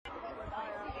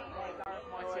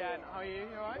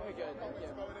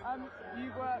You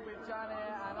work with Janet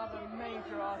and other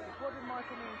major artists. What did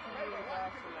Michael mean to you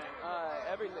personally?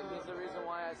 Everything. He's the reason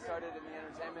why I started in the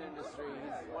entertainment industry.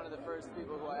 He's one of the first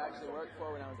people who I actually worked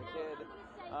for when I was a kid.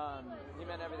 He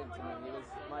meant everything to me. He was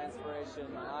my inspiration,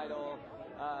 my idol.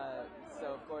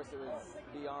 So of course it was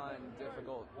beyond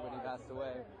difficult when he passed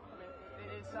away.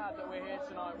 It's sad that we're here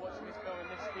tonight watching this film in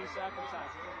these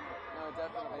circumstances. No, it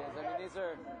definitely is. I mean, these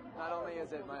are, not only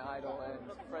is it my idol and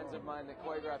friends of mine that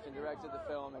choreographed and directed the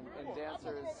film, and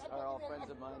dancers are all friends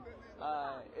of mine,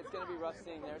 it's going to be rough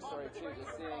seeing their story too,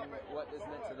 just seeing what this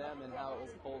meant to them and how it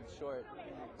was pulled short.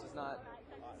 It's not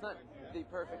the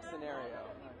perfect scenario.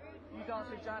 You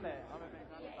danced with Janet. I'm a big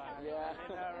Janet fan. Yeah.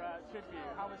 In her tribute.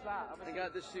 How was that? I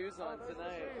got the shoes on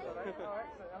tonight. Oh,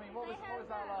 excellent. I mean, what was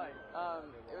that like?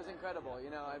 It was incredible.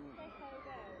 You know,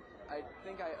 I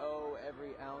think I owe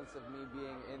every ounce of me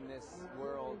being in this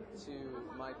world to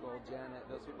Michael, Janet,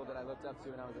 those people that I looked up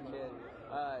to when I was a kid.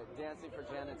 Dancing for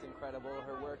Janet's incredible.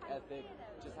 Her work ethic,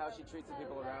 just how she treats the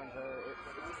people around her.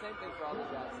 It's the same thing for all the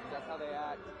Jacksons. That's how they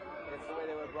act. It's the way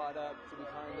they were brought up, to be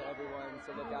kind to everyone,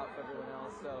 to look out for everyone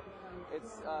else. So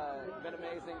it's been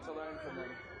amazing to learn from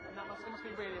them. And it must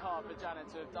be really hard for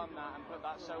Janet to have done that and put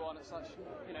that show on at such,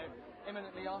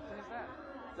 imminently after his death.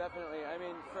 Definitely. I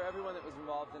mean, for everyone that was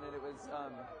involved in it, it was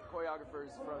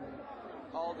choreographers from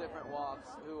all different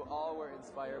walks who all were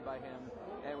inspired by him.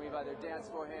 And we've either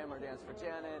danced for him or danced for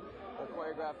Janet or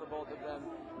choreographed for both of them.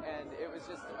 And it was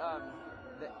just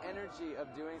the energy of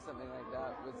doing something like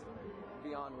that was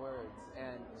beyond words,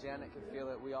 and Janet could feel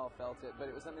it, we all felt it, but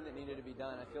it was something that needed to be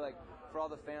done. I feel like for all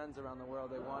the fans around the world,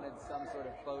 they wanted some sort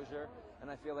of closure, and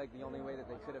I feel like the only way that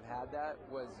they could have had that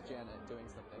was Janet doing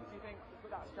something. Do you think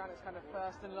that's Janet's kind of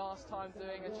first and last time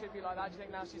doing a tribute like that? Do you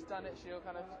think now she's done it, she'll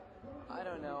kind of... I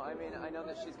don't know. I mean, I know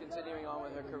that she's continuing on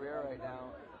with her career right now,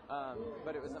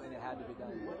 but it was something that had to be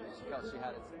done. She felt she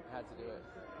had to do it.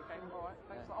 Okay, all right,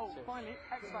 thanks. Yeah, cheers. Finally,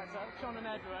 X Factor, John and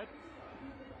Edward.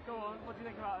 Go on, what do you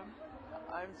think about them?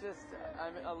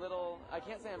 I'm a little, I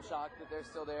can't say I'm shocked that they're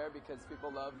still there because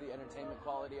people love the entertainment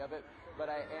quality of it, but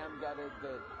I am gutted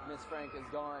that Miss Frank is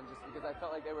gone just because I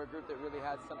felt like they were a group that really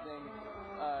had something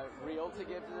real to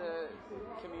give to the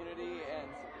community,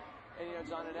 and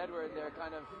John and Edward, they're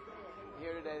kind of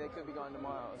here today, they could be gone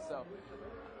tomorrow, so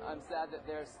I'm sad that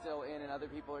they're still in and other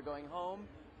people are going home.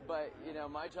 But,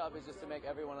 my job is just to make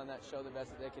everyone on that show the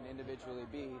best that they can individually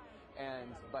be.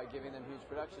 And by giving them huge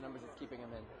production numbers, it's keeping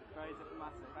them in. Very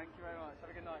diplomatic. Thank you very much.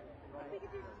 Have a good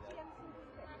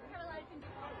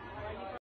night.